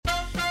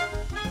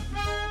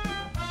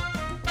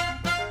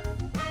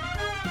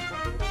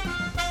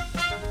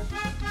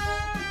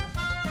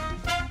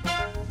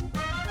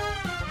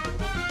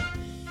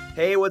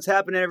Hey, what's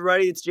happening,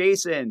 everybody? It's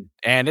Jason.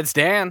 And it's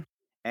Dan.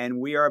 And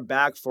we are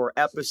back for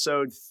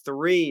episode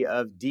 3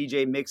 of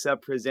DJ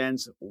Mix-Up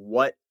Presents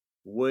What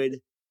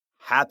Would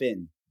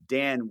Happen.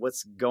 Dan,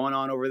 what's going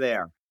on over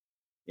there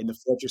in the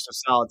Fortress of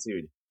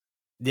Solitude?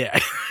 Yeah.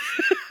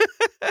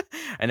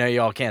 I know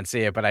you all can't see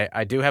it, but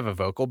I do have a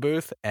vocal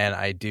booth, and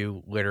I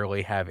do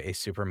literally have a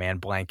Superman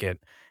blanket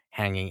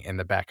hanging in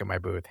the back of my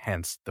booth,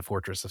 hence the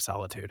Fortress of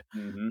Solitude.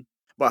 Mm-hmm.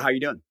 Well, how you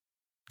doing?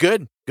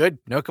 Good.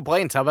 No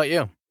complaints. How about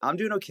you? I'm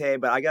doing okay,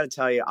 but I got to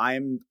tell you,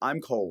 I'm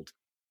cold,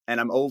 and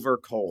I'm over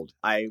cold.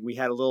 We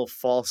had a little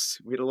false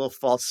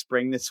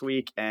spring this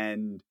week,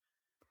 and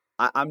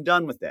I'm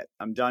done with it.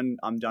 I'm done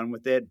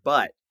with it.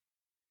 But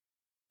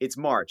it's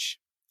March,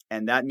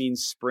 and that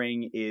means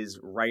spring is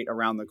right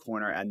around the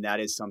corner, and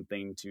that is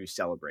something to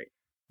celebrate.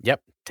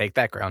 Yep. Take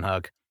that,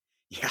 groundhog.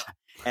 Yeah.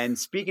 And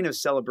speaking of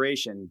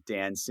celebration,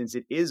 Dan, since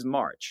it is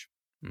March,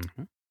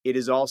 Mm-hmm. it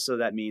is also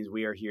that means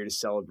we are here to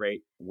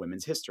celebrate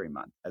Women's History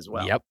Month as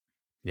well.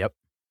 Yep.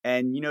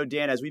 And, you know,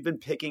 Dan, as we've been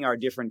picking our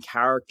different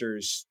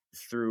characters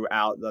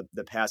throughout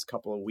the past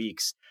couple of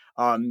weeks,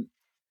 you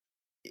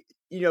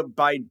know,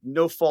 by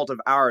no fault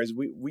of ours,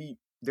 we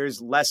there's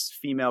less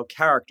female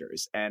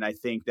characters. And I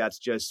think that's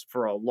just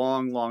for a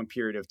long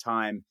period of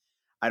time.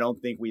 I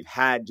don't think we've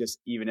had just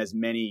even as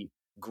many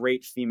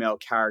great female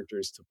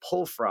characters to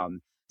pull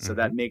from. So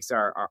that makes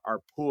our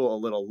pool a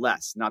little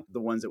less. Not that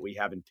the ones that we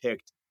haven't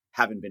picked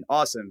haven't been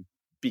awesome,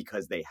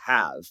 because they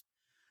have.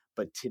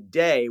 But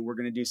today we're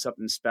going to do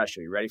something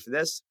special. You ready for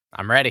this?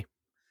 I'm ready.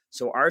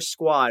 So our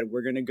squad,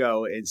 we're going to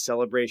go in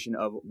celebration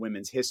of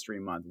Women's History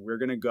Month. We're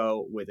going to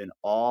go with an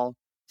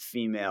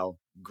all-female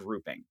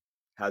grouping.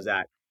 How's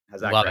that?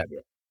 Love grab it.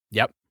 you?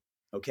 Yep.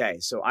 Okay,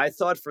 so I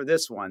thought for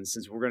this one,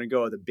 since we're going to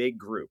go with a big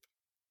group,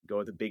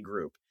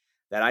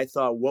 that I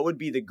thought, what would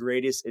be the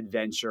greatest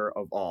adventure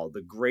of all,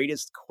 the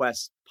greatest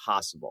quest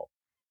possible?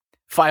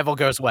 Fievel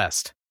Goes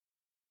West.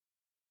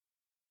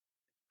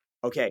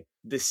 Okay,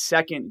 the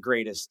second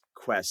greatest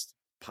quest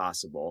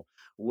possible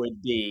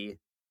would be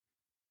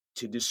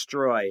to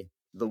destroy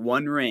the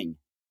One Ring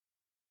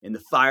in the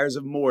fires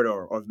of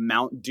Mordor or of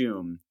Mount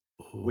Doom.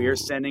 Ooh. We are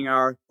sending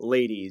our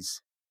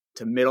ladies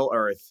to Middle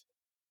Earth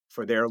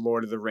for their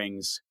Lord of the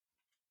Rings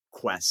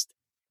quest.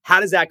 How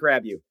does that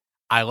grab you?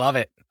 I love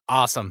it.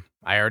 Awesome.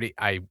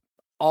 The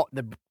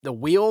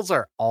wheels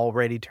are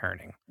already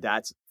turning.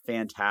 That's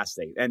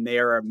fantastic. And they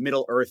are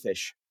Middle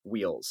Earthish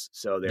wheels.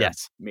 So they're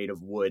made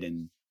of wood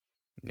and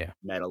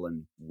metal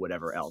and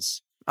whatever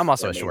else. I'm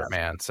also a short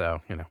man, so,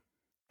 you know.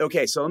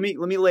 Okay, so let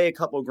me lay a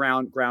couple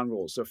ground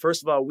rules. So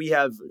first of all, we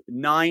have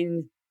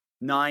nine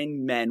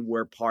men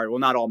were part. Well,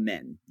 not all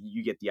men.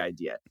 You get the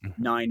idea.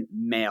 9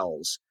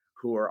 males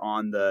who are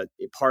on the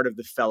part of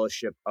the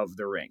Fellowship of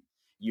the Ring.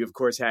 You of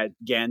course had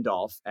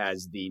Gandalf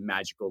as the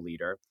magical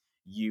leader.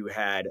 You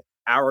had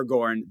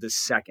Aragorn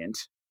II,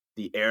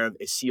 the heir of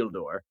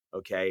Isildur,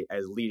 okay,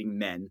 as leading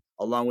men,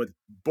 along with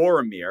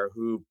Boromir,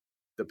 who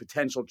the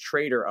potential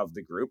traitor of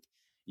the group.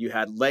 You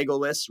had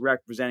Legolas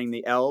representing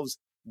the elves,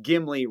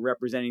 Gimli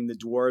representing the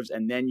dwarves,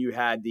 and then you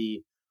had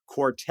the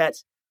quartet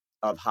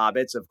of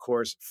hobbits, of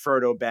course,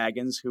 Frodo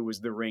Baggins, who was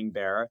the ring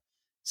bearer,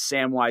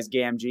 Samwise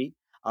Gamgee,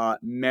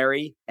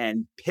 Merry,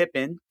 and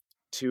Pippin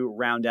to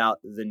round out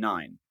the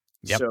 9.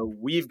 Yep. So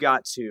we've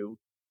got to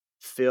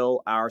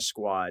fill our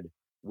squad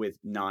with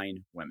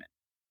 9 women.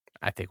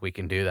 I think we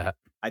can do that.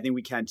 I think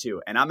we can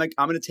too. And I'm going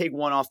to take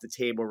one off the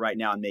table right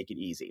now and make it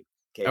easy.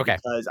 Okay.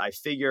 Because I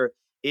figure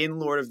in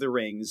Lord of the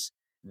Rings,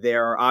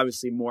 there are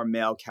obviously more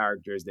male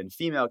characters than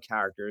female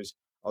characters,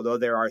 although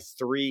there are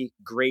 3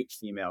 great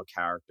female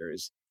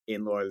characters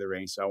in Lord of the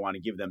Rings. So I want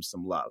to give them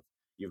some love.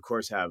 You, of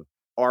course, have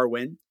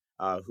Arwen,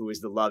 who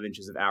is the love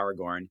interest of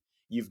Aragorn.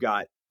 You've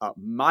got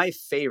my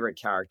favorite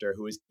character,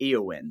 who is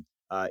Eowyn.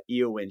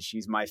 Eowyn,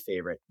 she's my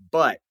favorite.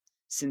 But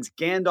since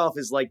Gandalf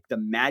is like the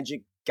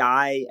magic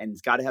guy and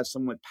he's got to have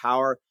someone with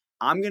power,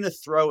 I'm going to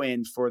throw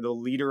in for the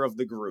leader of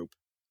the group,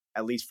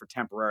 at least for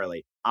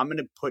temporarily, I'm going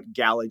to put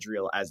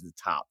Galadriel as the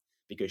top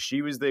because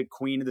she was the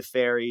queen of the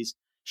fairies.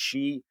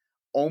 She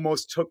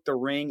almost took the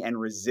ring and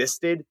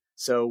resisted.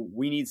 So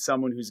we need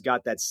someone who's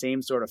got that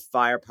same sort of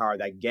firepower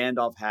that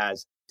Gandalf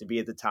has to be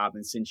at the top.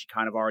 And since she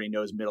kind of already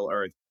knows Middle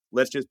Earth,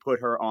 let's just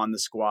put her on the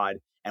squad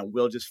and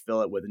we'll just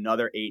fill it with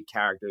another 8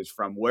 characters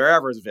from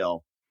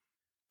whereversville.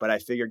 But I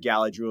figure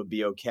Galadriel would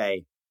be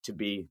okay to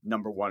be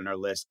number 1 on our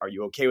list. Are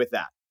you okay with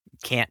that?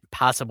 Can't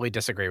possibly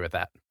disagree with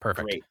that.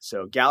 Perfect. Great.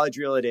 So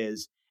Galadriel it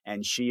is.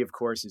 And she, of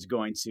course, is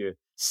going to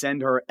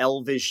send her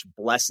elvish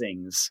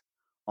blessings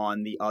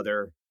on the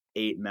other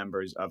 8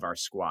 members of our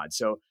squad.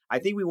 So I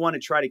think we want to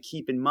try to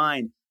keep in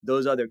mind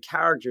those other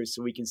characters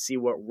so we can see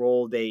what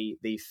role they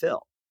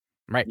fill.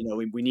 Right. You know,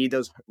 we need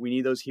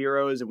those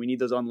heroes, and we need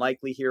those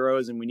unlikely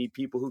heroes, and we need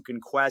people who can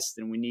quest,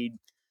 and we need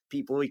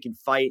people who can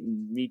fight,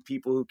 and need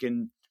people who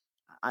can.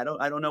 I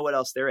don't know what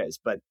else there is,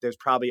 but there's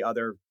probably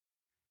other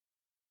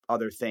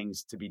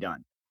things to be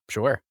done.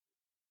 Sure.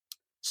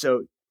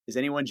 So is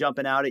anyone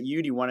jumping out at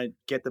you? Do you want to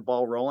get the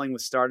ball rolling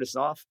with start us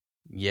off?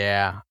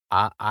 Yeah,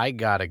 I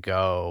gotta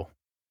go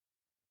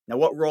Now,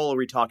 what role are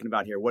we talking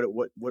about here?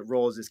 What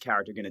role is this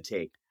character going to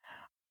take?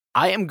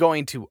 I am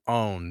going to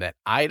own that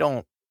I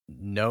don't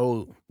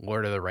know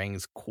Lord of the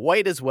Rings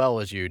quite as well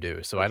as you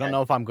do. So I don't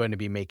know if I'm going to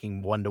be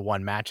making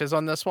 1-to-1 matches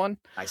on this one.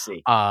 I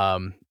see.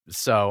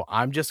 So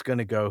I'm just going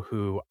to go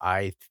who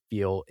I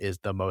feel is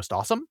the most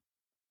awesome.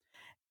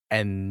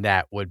 And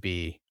that would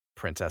be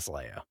Princess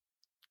Leia.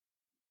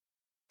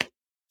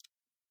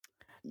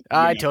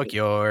 I took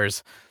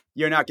yours.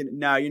 You're not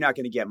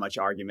gonna get much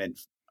argument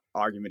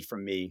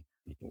from me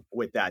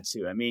with that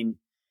too. I mean,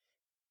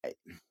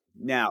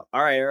 now,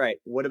 all right.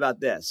 What about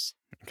this?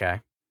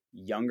 Okay.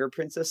 Younger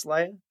Princess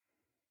Leia,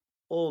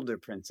 older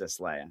Princess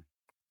Leia.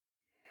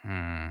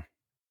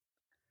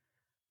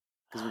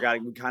 Because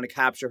we kind of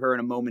capture her in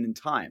a moment in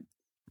time.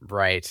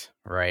 Right.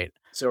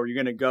 So are you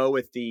going to go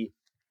with the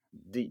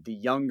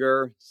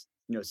younger,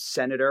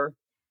 senator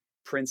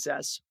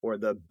princess, or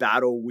the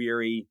battle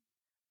weary,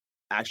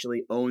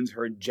 actually owns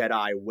her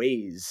Jedi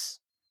ways,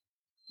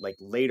 like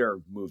later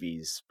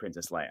movies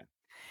Princess Leia?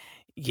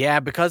 Yeah,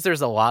 because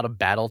there's a lot of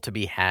battle to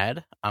be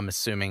had. I'm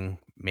assuming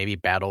maybe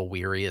battle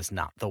weary is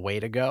not the way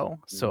to go.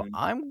 So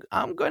I'm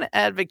going to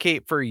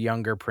advocate for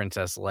younger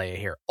Princess Leia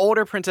here.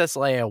 Older Princess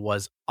Leia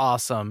was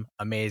awesome,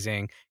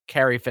 amazing.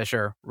 Carrie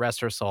Fisher,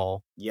 rest her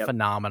soul,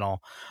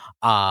 phenomenal.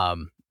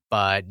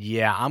 But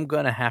yeah, I'm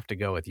going to have to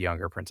go with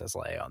younger Princess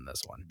Leia on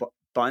this one.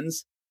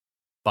 Buns,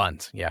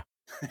 yeah.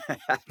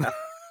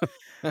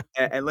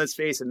 And let's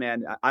face it,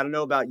 man. I don't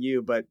know about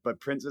you, but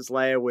Princess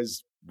Leia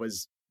was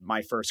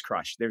my first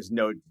crush. There's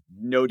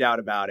no doubt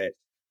about it.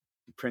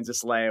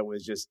 Princess Leia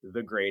was just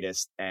the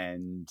greatest,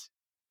 and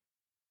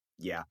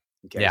yeah,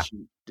 okay, yeah.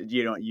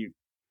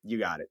 You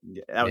got it.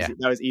 That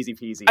was easy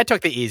peasy. I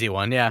took the easy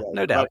one,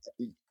 no doubt.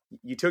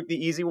 You took the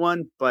easy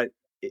one, but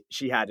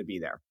she had to be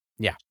there.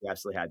 Yeah, she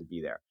absolutely had to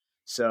be there.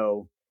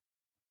 So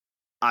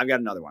I've got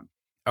another one.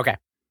 Okay.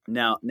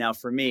 Now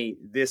for me,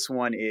 this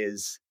one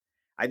is,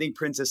 I think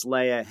Princess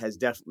Leia has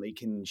definitely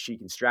she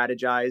can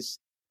strategize.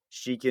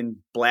 She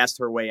can blast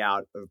her way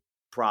out of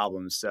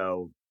problems.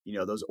 So,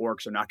 those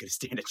orcs are not going to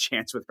stand a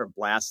chance with her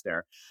blast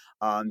there.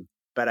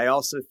 But I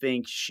also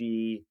think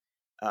she's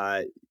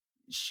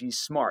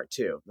smart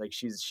too. Like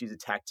she's a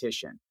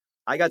tactician.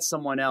 I got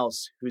someone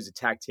else who's a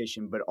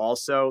tactician, but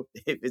also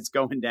if it's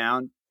going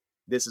down,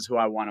 this is who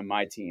I want on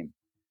my team.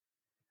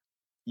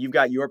 You've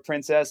got your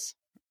princess.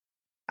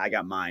 I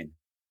got mine.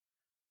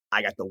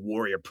 I got the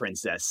warrior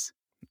princess,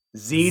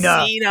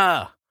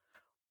 Xena.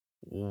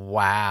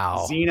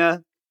 Wow.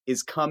 Xena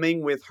is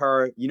coming with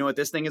her, you know what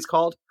this thing is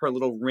called? Her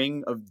little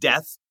ring of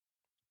death.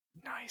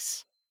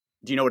 Nice.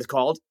 Do you know what it's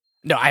called?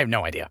 No, I have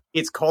no idea.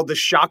 It's called the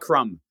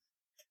chakram.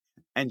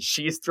 And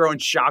she's throwing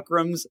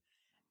chakrams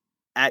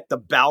at the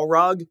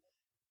Balrog.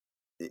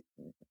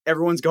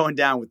 Everyone's going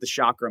down with the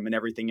chakram and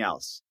everything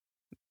else.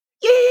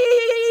 Yay!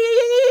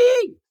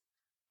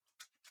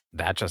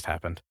 That just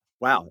happened.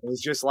 Wow, it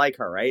was just like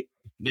her, right?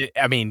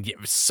 I mean,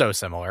 so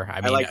similar.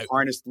 I mean,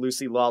 harnessed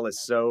Lucy Lawless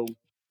so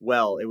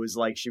well. It was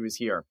like she was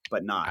here,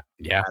 but not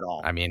at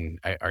all. I mean,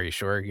 are you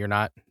sure you're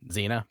not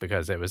Xena?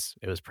 Because it was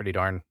pretty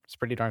darn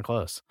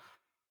close.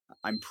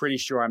 I'm pretty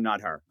sure I'm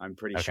not her. I'm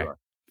pretty sure.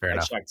 Fair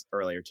enough. I checked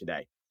earlier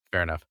today.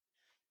 Fair enough.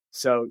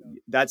 So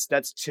that's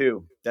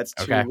two. That's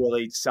two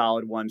really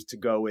solid ones to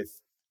go with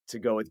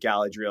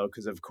Galadriel,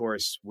 because of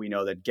course we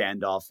know that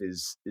Gandalf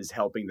is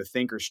helping the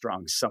Thinker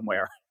Strong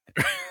somewhere.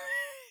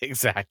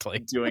 Exactly.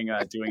 doing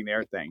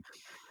their thing.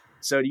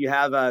 So do you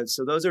have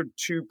so those are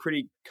two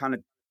pretty kind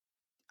of,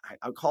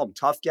 I'll call them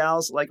tough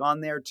gals, like on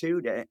there too?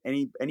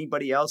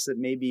 Anybody else that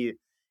maybe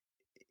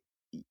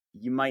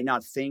you might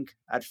not think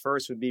at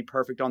first would be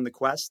perfect on the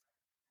quest?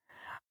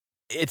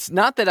 It's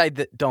not that I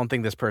don't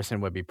think this person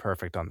would be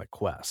perfect on the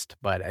quest,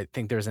 but I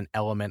think there's an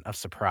element of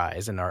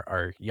surprise, and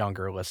our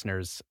younger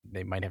listeners,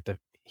 they might have to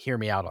hear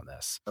me out on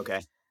this.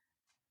 Okay.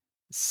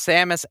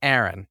 Samus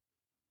Aran,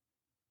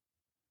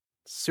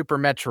 Super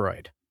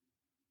Metroid.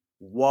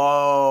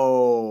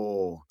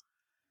 Whoa.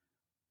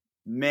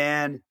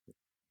 Man,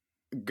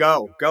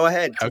 go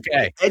ahead.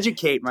 Okay.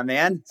 Educate, my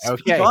man.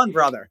 Speak on,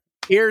 brother.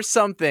 Here's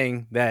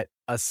something that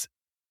us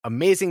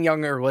amazing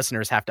younger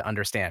listeners have to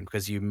understand,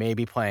 because you may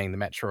be playing the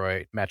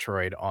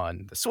Metroid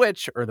on the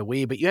Switch or the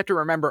Wii, but you have to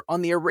remember,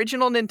 on the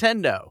original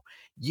Nintendo,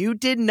 you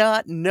did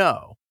not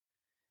know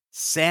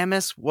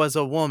Samus was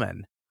a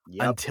woman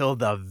until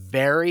the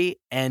very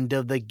end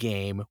of the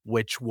game,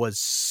 which was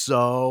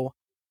so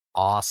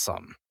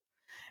awesome.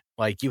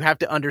 Like, you have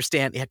to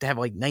understand, you have to have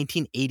like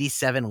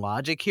 1987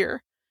 logic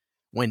here,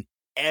 when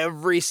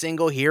every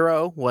single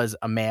hero was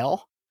a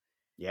male.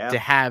 To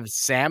have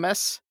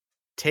Samus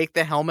take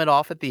the helmet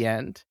off at the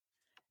end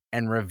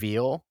and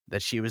reveal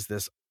that she was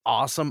this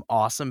awesome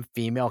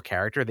female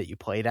character that you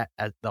played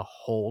at the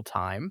whole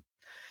time.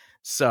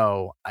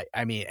 So,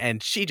 I mean,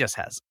 and she just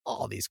has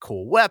all these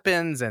cool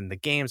weapons, and the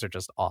games are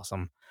just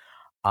awesome.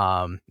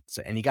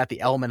 So, and you got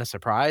the element of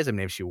surprise. I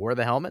mean, if she wore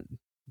the helmet,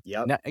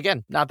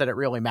 again, not that it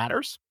really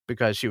matters,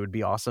 because she would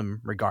be awesome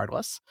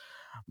regardless.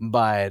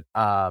 But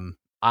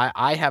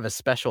I have a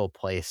special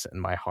place in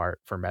my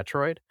heart for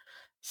Metroid.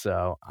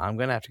 So I'm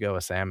going to have to go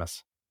with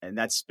Samus. And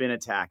that spin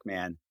attack,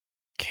 man,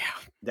 Yeah.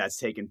 that's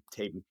taking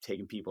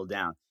people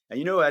down. And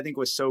you know what I think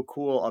was so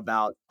cool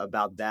about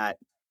that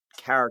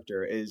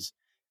character is,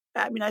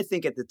 I mean, I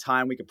think at the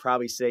time we could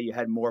probably say you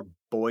had more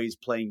boys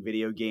playing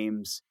video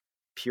games,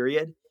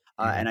 period.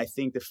 And I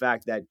think the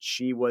fact that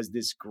she was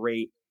this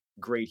great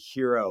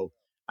hero,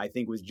 I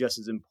think was just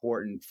as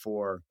important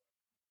for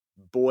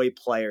boy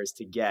players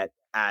to get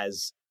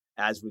as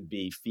would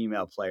be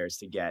female players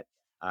to get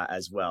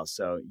as well.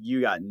 So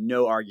you got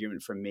no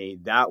argument from me.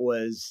 That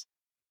was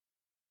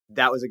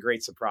a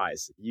great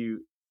surprise. You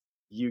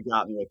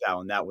got me with that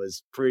one. That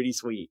was pretty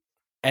sweet.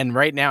 And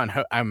right now,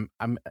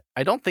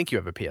 I don't think you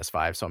have a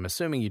PS5, so I'm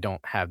assuming you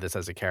don't have this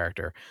as a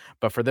character.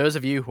 But for those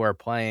of you who are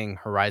playing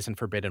Horizon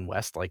Forbidden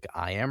West like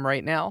I am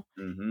right now,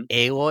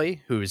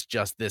 Aloy, who's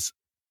just this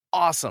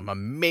awesome,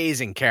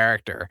 amazing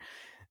character,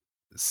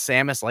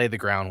 Samus laid the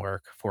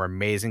groundwork for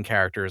amazing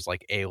characters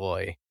like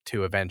Aloy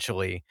to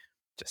eventually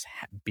just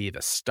be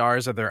the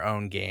stars of their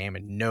own game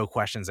and no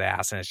questions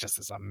asked. And it's just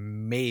this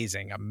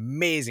amazing,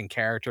 amazing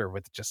character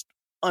with just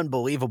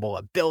unbelievable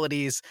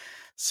abilities.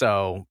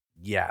 So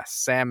yeah,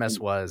 Samus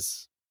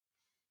was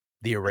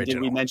the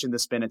original. Did we mention the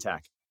spin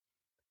attack?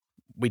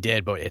 We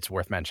did, but it's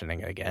worth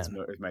mentioning again. It's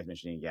worth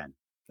mentioning again.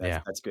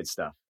 That's good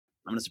stuff.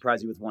 I'm going to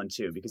surprise you with one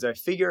too, because I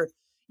figure,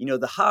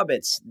 the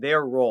Hobbits,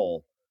 their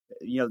role,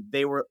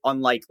 they were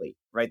unlikely,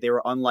 right? They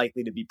were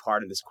unlikely to be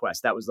part of this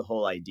quest. That was the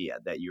whole idea,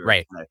 that you were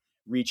kind of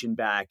reaching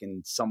back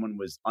and someone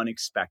was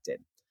unexpected.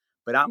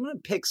 But I'm going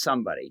to pick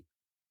somebody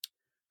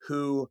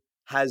who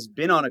has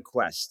been on a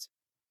quest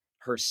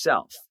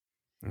herself.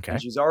 Okay.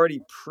 And she's already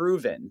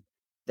proven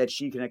that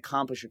she can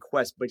accomplish a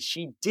quest, but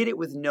she did it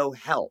with no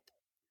help,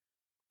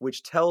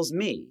 which tells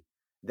me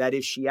that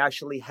if she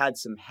actually had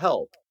some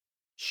help,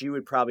 she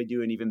would probably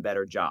do an even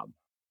better job.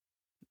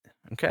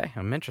 Okay,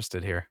 I'm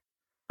interested here.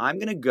 I'm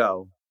going to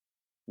go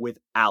with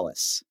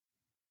Alice.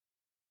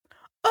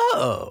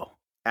 Oh.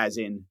 As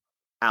in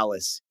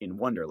Alice in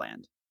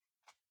Wonderland.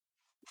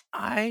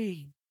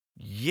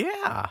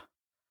 Yeah.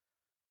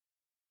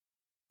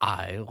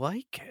 I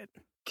like it.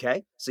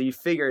 Okay, so you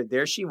figure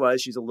there she was.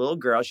 She's a little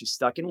girl. She's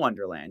stuck in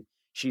Wonderland.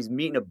 She's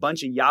meeting a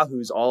bunch of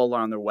yahoos all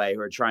along the way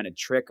who are trying to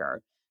trick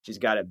her. She's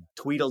got a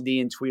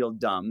Tweedledee and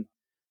Tweedledum,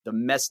 the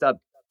messed up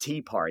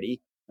tea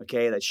party.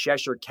 Okay, the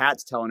Cheshire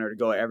Cat's telling her to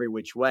go every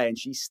which way, and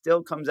she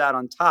still comes out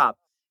on top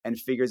and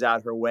figures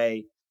out her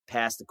way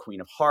past the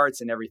Queen of Hearts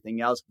and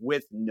everything else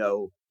with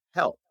no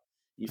help.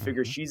 You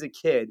figure she's a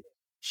kid.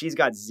 She's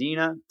got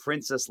Xena,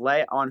 Princess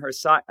Leia on her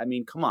side. I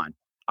mean, come on.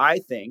 I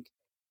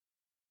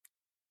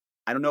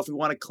don't know if we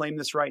want to claim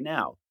this right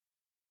now.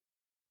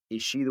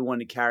 Is she the one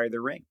to carry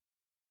the ring?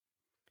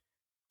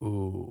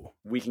 Ooh.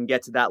 We can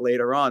get to that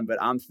later on,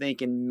 but I'm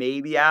thinking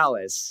maybe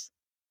Alice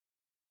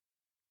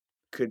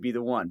could be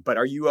the one. But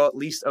are you at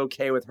least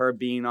okay with her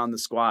being on the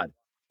squad?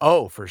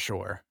 Oh, for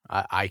sure.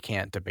 I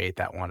can't debate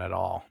that one at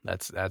all.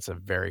 That's a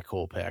very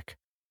cool pick.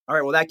 All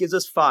right, well, that gives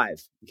us 5.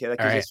 Okay, that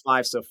gives us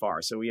 5 so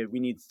far. So we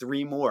need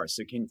 3 more.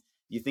 So can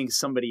you think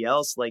somebody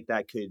else like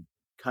that could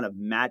kind of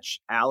match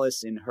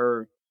Alice in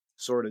her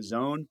sort of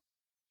zone?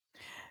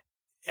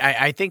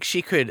 I think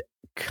she could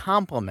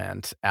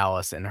complement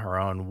Alice in her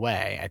own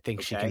way. I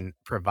think she can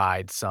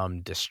provide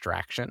some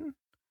distraction,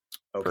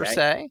 per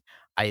se.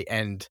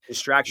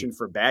 Distraction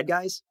for bad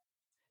guys?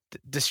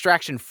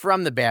 Distraction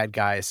from the bad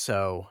guys,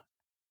 so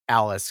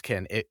Alice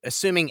can,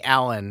 assuming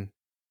Alice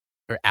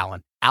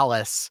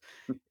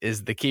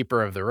is the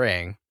keeper of the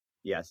ring.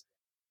 Yes.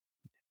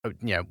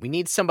 We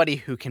need somebody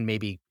who can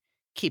maybe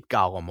keep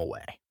Gollum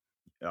away.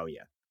 Oh,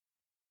 yeah.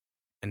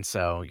 And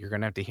so you're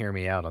going to have to hear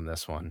me out on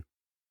this one.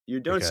 You're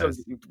doing so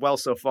well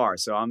so far,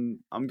 so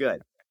I'm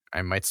good.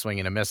 I might swing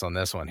and a miss on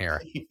this one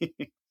here.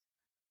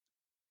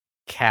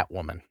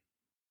 Catwoman.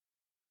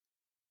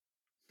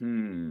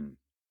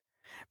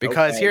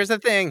 Because here's the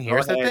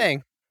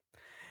thing.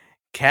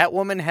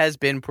 Catwoman has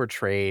been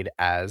portrayed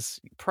as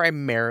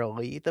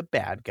primarily the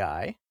bad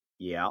guy.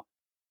 Yeah.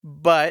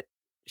 But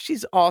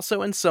she's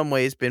also in some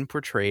ways been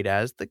portrayed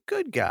as the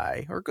good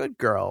guy or good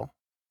girl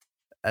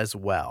as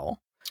well.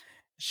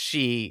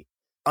 She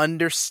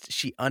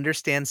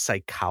understands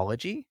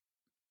psychology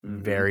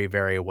very,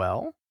 very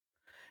well.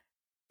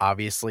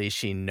 Obviously,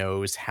 she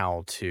knows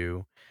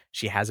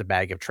she has a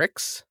bag of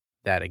tricks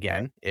that,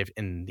 again, if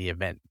in the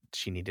event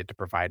she needed to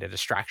provide a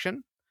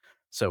distraction,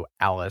 so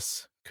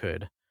Alice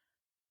could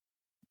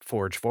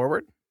forge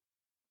forward.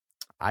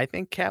 I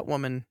think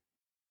Catwoman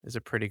is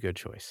a pretty good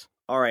choice.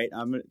 All right,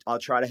 I'll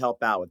try to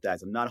help out with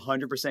that. I'm not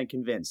 100%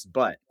 convinced,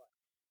 but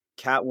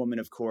Catwoman,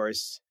 of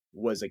course,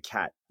 was a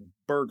cat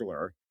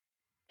burglar,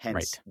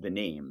 hence the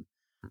name.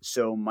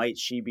 So might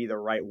she be the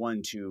right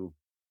one to,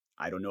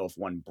 I don't know if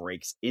one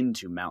breaks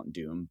into Mount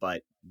Doom,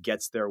 but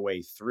gets their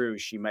way through?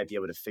 She might be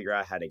able to figure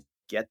out how to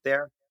get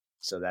there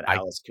so that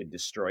Alice could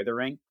destroy the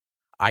ring.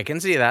 I can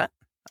see that.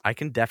 I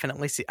can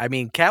definitely see. I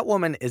mean,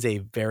 Catwoman is a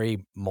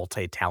very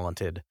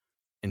multi-talented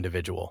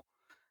individual.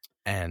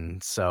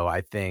 And so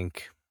I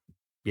think,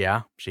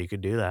 yeah, she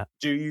could do that.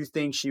 Do you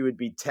think she would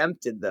be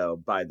tempted, though,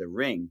 by the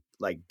ring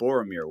like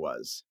Boromir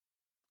was?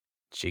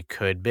 She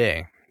could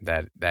be.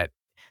 That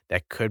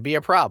could be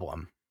a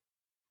problem.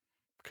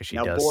 Because she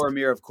now, does.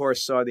 Boromir, of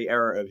course, saw the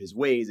error of his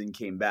ways and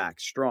came back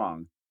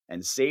strong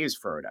and saves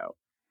Frodo.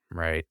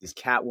 Right. Is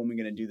Catwoman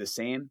going to do the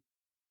same?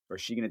 Or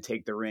is she going to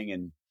take the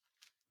ring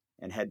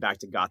and head back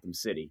to Gotham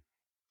City?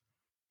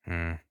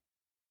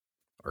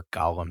 Or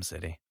Gollum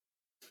City.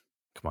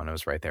 Come on, it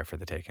was right there for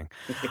the taking.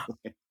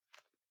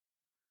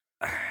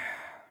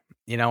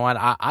 You know what?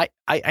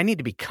 I need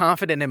to be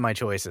confident in my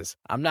choices.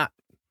 I'm not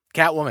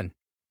Catwoman.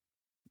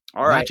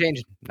 All right. Not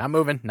changing, not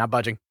moving, not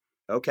budging.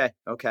 Okay.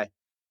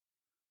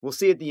 We'll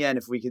see at the end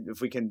if we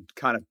can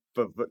kind of.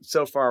 But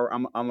so far,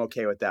 I'm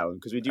okay with that one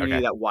because we do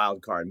need that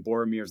wild card, and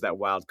Boromir's that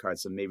wild card,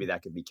 so maybe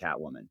that could be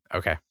Catwoman.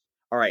 Okay.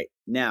 All right.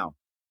 Now,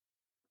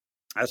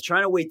 I was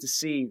trying to wait to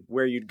see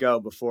where you'd go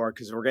before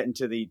because we're getting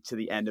to the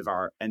end of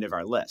our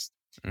list,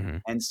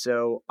 and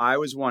so I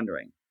was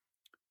wondering,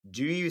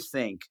 do you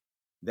think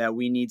that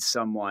we need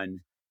someone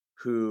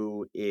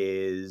who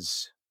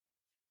is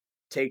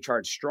take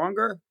charge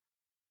stronger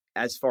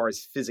as far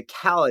as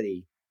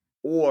physicality,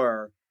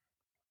 or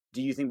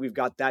do you think we've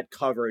got that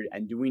covered?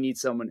 And do we need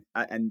someone?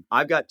 And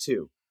I've got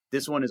two.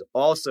 This one is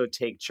also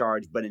take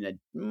charge, but in a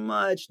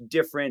much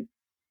different.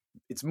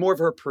 It's more of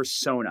her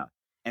persona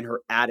and her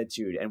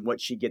attitude and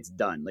what she gets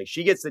done. Like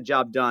she gets the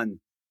job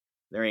done.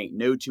 There ain't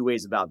no two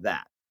ways about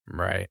that.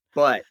 Right.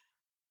 But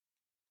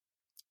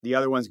the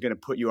other one's going to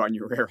put you on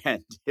your rear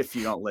end if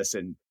you don't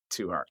listen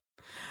to her.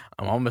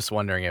 I'm almost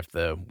wondering if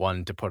the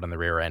one to put on the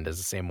rear end is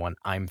the same one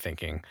I'm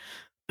thinking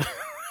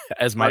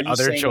as my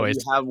other choice.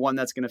 You have one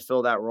that's going to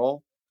fill that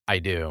role? I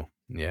do.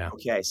 Yeah.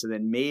 Okay. So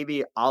then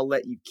maybe I'll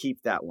let you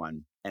keep that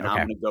one and I'm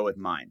going to go with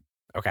mine.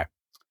 Okay.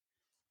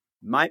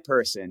 My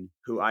person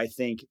who I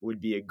think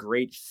would be a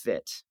great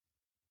fit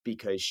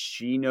because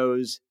she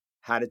knows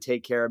how to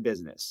take care of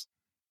business.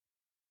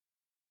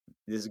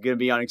 This is going to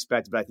be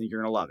unexpected, but I think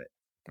you're going to love it.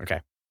 Okay.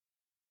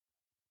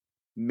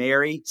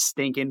 Mary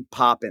stinking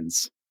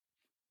Poppins.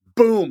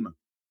 Boom.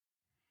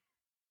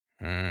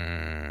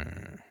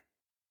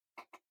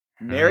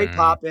 Mary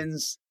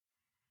Poppins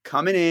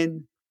coming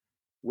in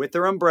with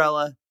her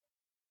umbrella,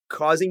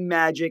 causing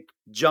magic,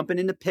 jumping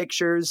into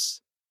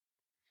pictures,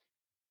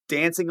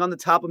 dancing on the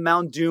top of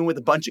Mount Doom with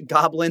a bunch of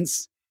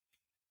goblins.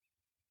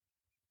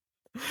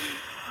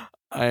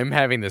 I'm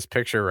having this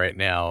picture right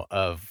now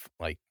of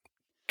like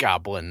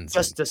goblins.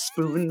 Just a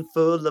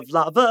spoonful of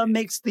lava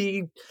makes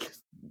the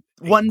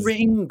one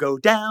ring go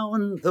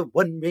down, the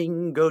one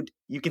ring go.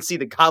 You can see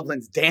the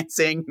goblins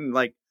dancing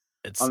like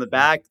on the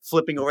back,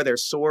 flipping over their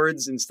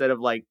swords instead of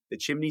like the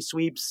chimney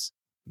sweeps.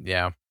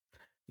 Yeah.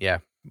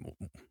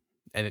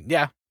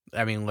 And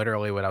I mean,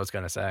 literally what I was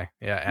going to say.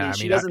 Yeah. I mean,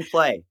 she doesn't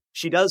play.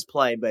 She does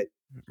play, but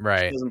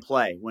right. She doesn't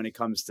play when it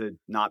comes to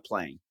not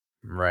playing.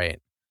 Right.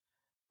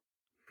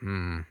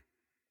 I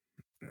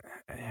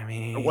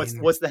mean,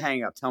 what's the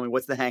hang up? Tell me,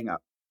 what's the hang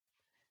up?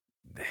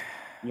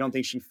 You don't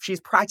think she's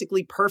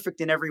practically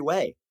perfect in every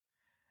way?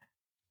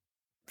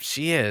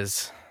 She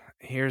is.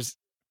 Here's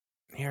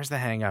the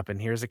hang up,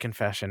 and here's a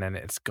confession, and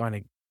it's going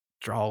to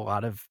draw a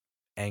lot of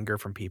anger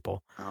from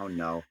people. Oh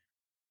no.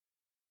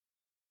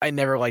 I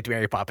never liked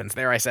Mary Poppins.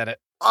 There, I said it.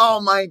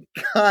 Oh my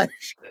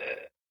gosh.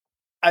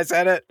 I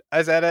said it.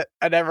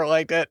 I never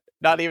liked it.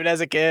 Not even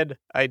as a kid.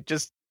 I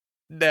just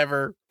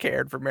never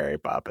cared for Mary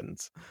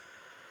Poppins.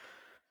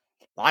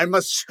 I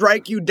must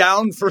strike you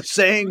down for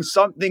saying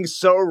something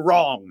so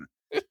wrong.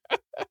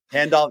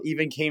 Gandalf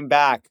even came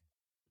back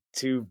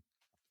to...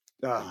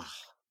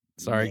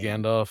 Sorry,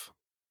 man. Gandalf.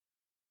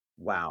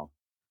 Wow.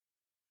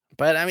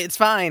 But I mean, it's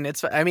fine. It's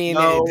fine. Fine.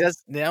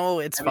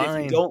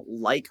 If you don't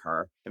like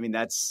her, I mean,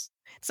 it's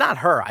not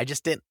her. I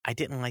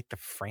didn't like the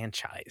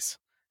franchise,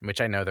 which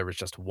I know there was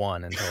just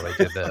one until they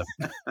did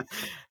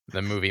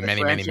the movie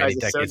many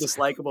decades. So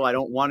dislikable. I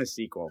don't want a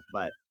sequel,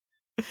 but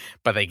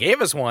they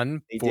gave us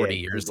one 40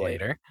 years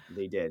later.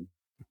 They did,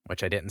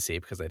 which I didn't see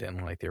because I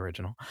didn't like the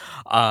original.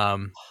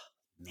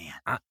 Man,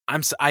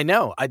 I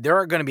know there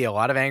are going to be a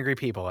lot of angry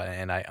people,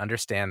 and I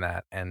understand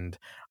that. And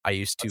I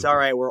used to. It's all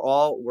right. We're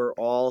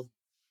all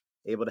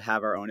able to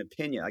have our own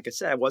opinion. Like I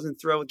said, I wasn't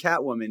thrilled with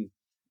Catwoman,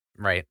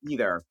 right?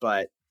 Either.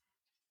 But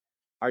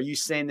are you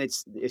saying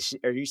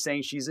are you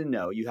saying she's a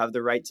no? You have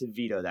the right to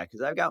veto that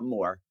because I've got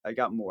more. I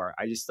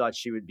just thought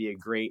she would be a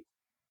great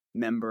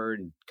member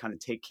and kind of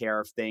take care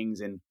of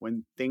things. And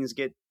when things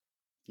get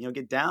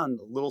down,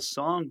 a little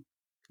song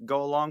could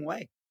go a long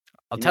way.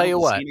 I'll tell you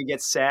what. It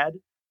gets sad.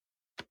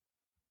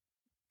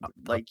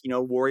 Like,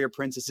 warrior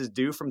princesses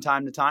do from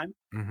time to time.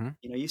 Mm-hmm.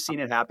 You've seen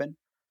it happen.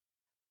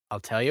 I'll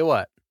tell you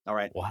what. All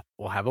right.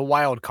 We'll have a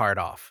wild card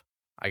off.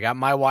 I got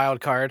my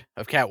wild card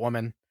of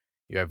Catwoman.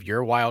 You have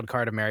your wild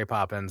card of Mary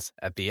Poppins.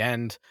 At the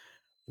end,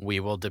 we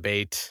will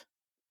debate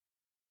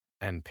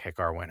and pick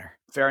our winner.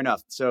 Fair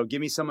enough. So give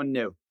me someone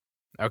new.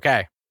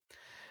 Okay.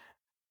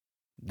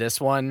 This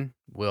one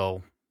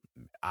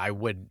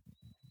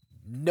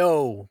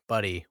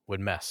nobody would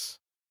mess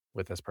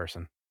with this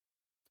person.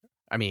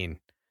 I mean,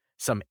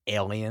 some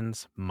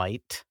aliens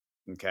might.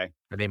 Okay.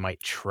 Or they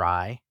might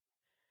try.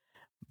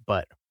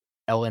 But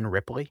Ellen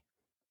Ripley.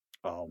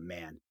 Oh,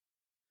 man.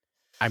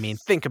 I mean,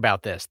 think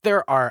about this.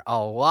 There are a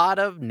lot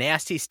of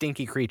nasty,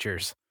 stinky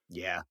creatures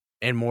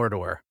in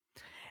Mordor,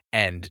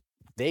 and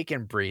they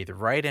can breathe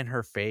right in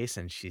her face,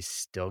 and she's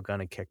still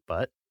gonna kick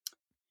butt.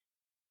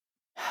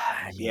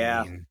 I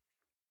mean,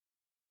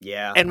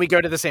 yeah. And we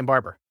go to the same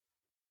barber.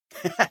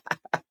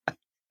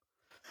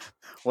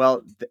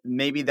 Well,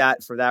 maybe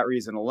that for that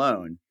reason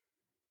alone.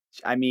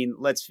 I mean,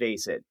 let's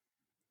face it.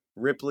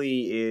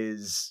 Ripley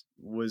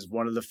was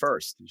one of the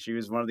first. She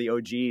was one of the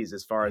OGs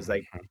as far as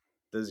like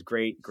those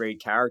great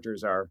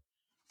characters are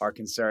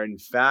concerned. In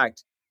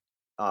fact,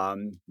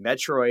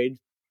 Metroid,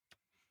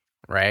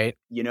 right?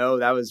 You know,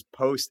 that was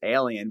post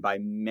Alien by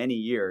many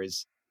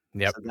years.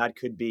 Yep. So that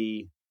could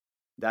be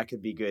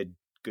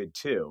good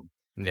too.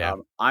 Yeah.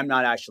 I'm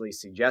not actually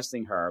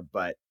suggesting her,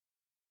 but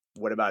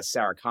what about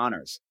Sarah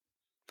Connors?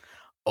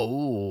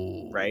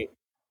 Oh, right.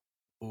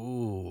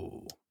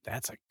 Ooh,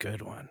 that's a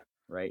good one.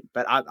 Right,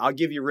 but I'll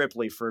give you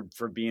Ripley for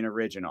being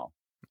original.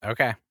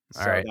 Okay,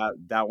 all right.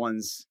 That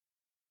one's,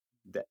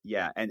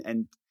 yeah,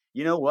 and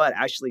you know what?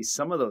 Actually,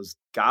 some of those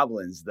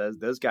goblins,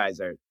 those guys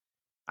are,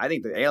 I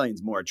think the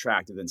alien's more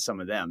attractive than some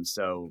of them.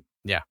 So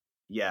yeah.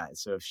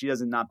 So if she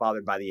doesn't not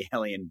bothered by the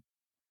alien,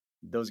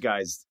 those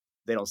guys,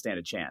 they don't stand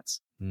a chance.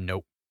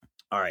 Nope.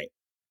 All right,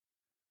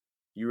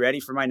 you ready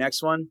for my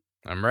next one?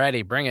 I'm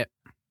ready. Bring it.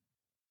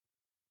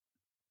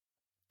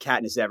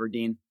 Katniss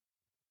Everdeen.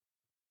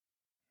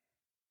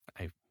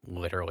 I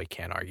literally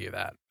can't argue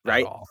that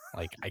right? at all.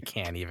 Like, I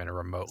can't even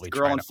remotely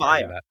girl try on to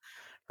fire. argue that.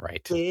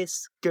 Right.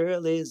 This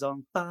girl is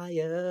on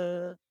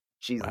fire.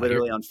 She's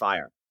literally on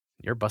fire.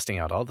 You're busting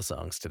out all the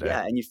songs today.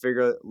 Yeah, and you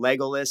figure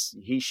Legolas,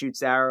 he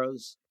shoots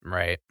arrows.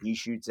 Right. He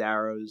shoots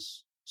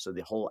arrows. So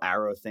the whole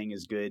arrow thing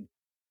is good.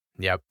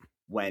 Yep.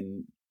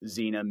 When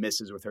Xena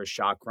misses with her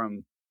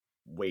chakram,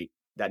 wait,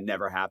 that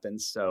never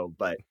happens. So,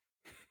 but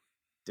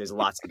there's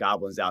lots of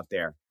goblins out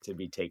there to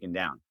be taken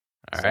down.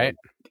 All right.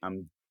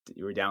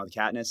 You were down with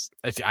Katniss?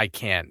 I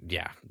can't.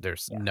 Yeah.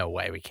 There's no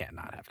way we can't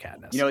not have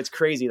Katniss. You know, it's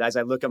crazy. As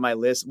I look at my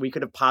list, we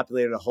could have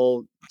populated a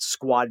whole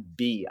squad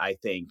B, I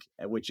think,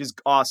 which is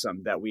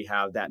awesome that we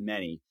have that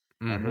many.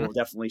 Mm-hmm. And we'll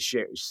definitely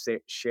share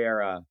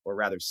or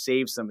rather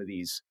save some of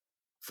these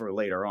for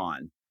later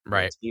on.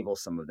 Right. Table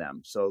some of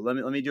them. So let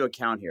me do a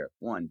count here.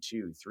 1,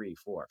 2, 3,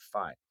 4,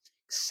 5,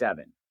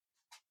 7.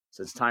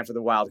 So it's time for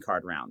the wild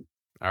card round.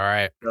 All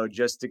right. So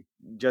just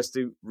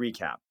to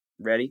recap.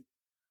 Ready?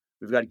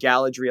 We've got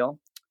Galadriel,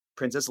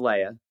 Princess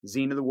Leia,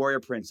 Xena the Warrior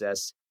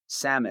Princess,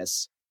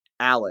 Samus,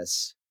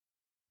 Alice,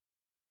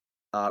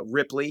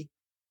 Ripley,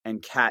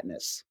 and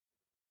Katniss.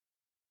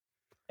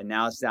 And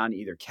now it's down to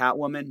either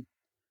Catwoman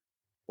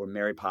or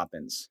Mary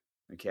Poppins.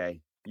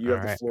 Okay? You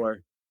have the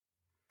floor.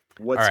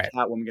 What's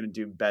Catwoman going to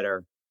do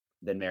better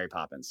than Mary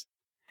Poppins?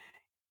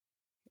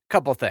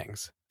 Couple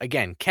things.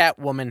 Again,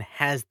 Catwoman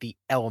has the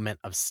element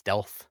of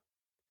stealth.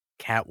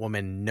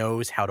 Catwoman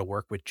knows how to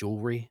work with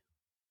jewelry.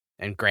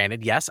 And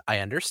granted, yes, I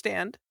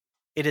understand.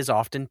 It is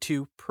often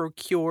to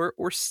procure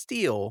or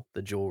steal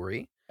the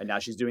jewelry. And now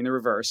she's doing the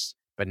reverse.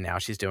 But now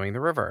she's doing the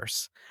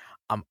reverse.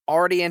 I'm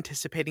already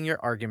anticipating your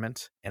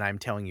argument, and I'm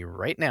telling you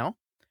right now,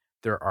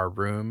 there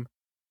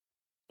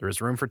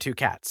is room for two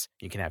cats.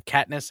 You can have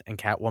Katniss and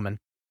Catwoman.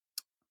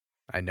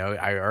 I know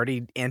I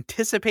already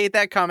anticipate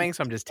that coming,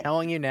 so I'm just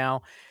telling you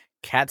now.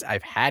 Cats,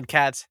 I've had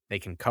cats. They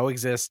can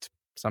coexist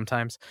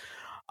sometimes.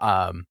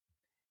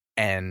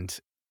 And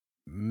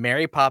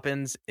Mary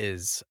Poppins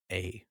is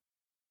a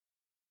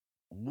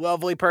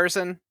lovely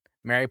person.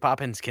 Mary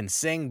Poppins can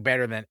sing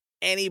better than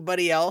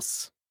anybody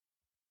else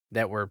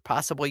that we're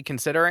possibly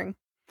considering.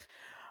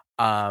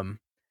 I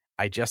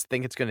just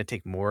think it's going to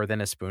take more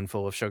than a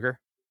spoonful of sugar.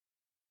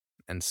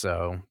 And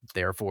so,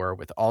 therefore,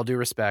 with all due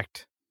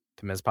respect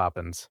to Ms.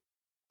 Poppins,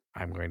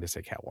 I'm going to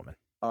say Catwoman.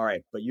 All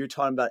right, but you're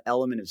talking about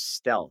element of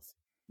stealth.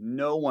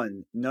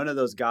 None of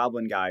those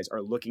goblin guys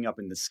are looking up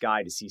in the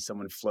sky to see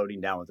someone floating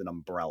down with an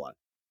umbrella.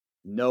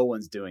 No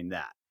one's doing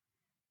that.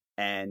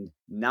 And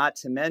not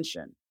to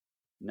mention,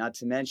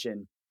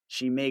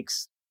 she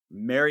makes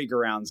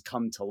merry-go-rounds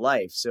come to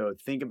life. So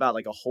think about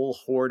like a whole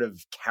horde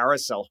of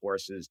carousel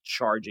horses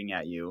charging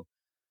at you,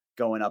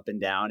 going up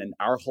and down, and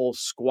our whole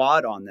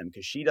squad on them,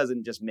 because she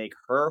doesn't just make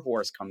her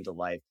horse come to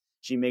life.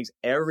 She makes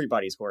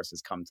everybody's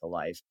horses come to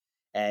life.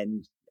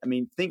 And I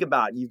mean, think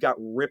about it. You've got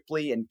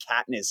Ripley and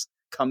Katniss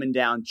coming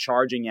down,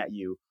 charging at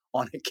you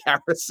on a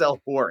carousel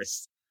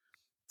horse,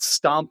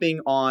 stomping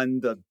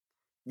on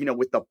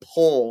with the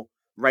pole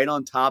right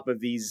on top of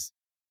these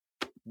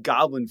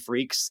goblin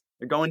freaks.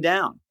 They're going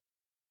down.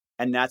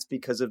 And that's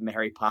because of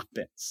Mary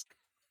Poppins.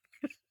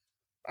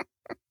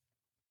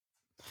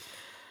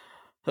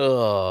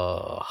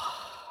 Oh.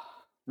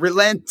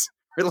 Relent.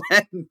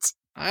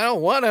 I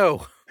don't want to.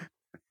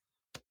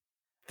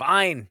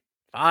 Fine.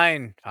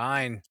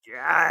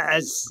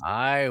 Yes.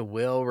 I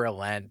will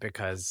relent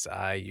because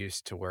I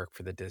used to work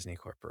for the Disney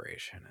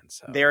Corporation, and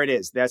so there it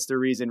is. That's the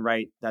reason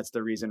right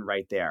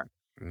there.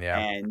 Yeah.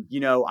 And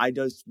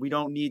we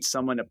don't need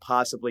someone to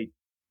possibly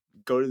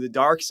go to the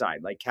dark side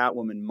like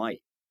Catwoman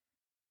might.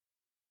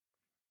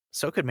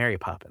 So could Mary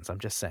Poppins. I'm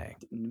just saying.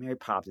 Mary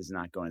Poppins is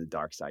not going to the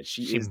dark side.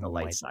 She is the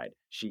light side.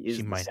 She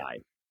is the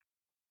side.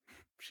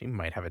 She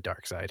might have a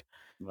dark side.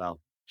 Well,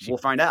 we'll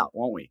find out,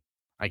 won't we?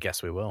 I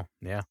guess we will.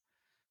 Yeah.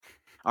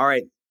 All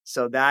right.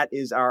 So that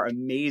is our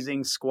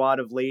amazing squad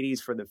of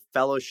ladies for the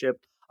Fellowship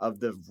of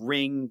the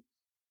Ring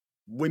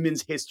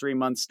Women's History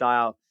Month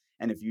style.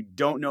 And if you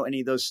don't know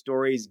any of those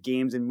stories,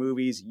 games, and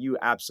movies, you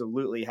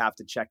absolutely have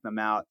to check them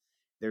out.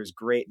 They're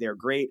great,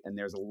 and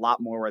there's a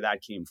lot more where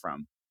that came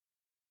from.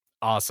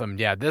 Awesome.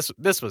 Yeah, this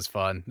was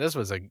fun. This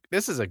is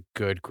a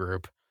good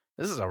group.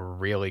 This is a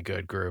really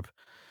good group.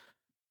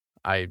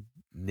 All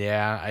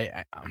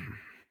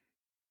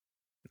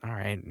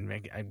right.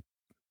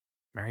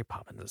 Mary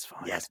Poppins is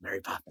fine. Yes,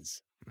 Mary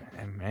Poppins.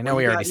 I know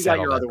we already said you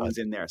got your other ones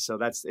in there, so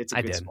it's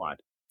a good squad.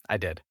 I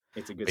did.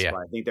 It's a good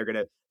squad. I think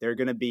they're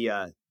gonna be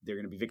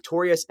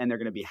victorious, and they're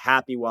gonna be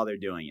happy while they're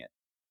doing it,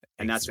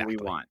 and that's what we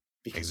want,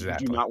 because you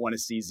do not want to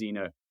see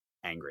Xena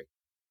angry.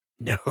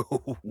 No,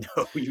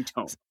 you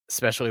don't.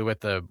 Especially with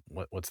the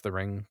what's the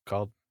ring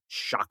called?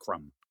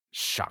 Chakram.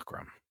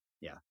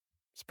 Yeah,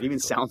 it even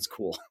sounds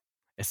cool.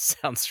 It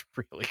sounds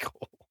really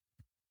cool.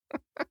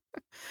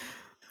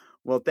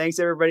 Well, thanks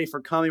everybody for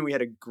coming. We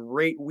had a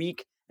great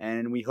week,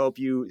 and we hope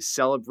you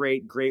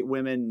celebrate great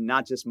women,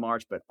 not just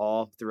March, but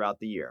all throughout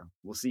the year.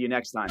 We'll see you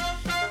next time.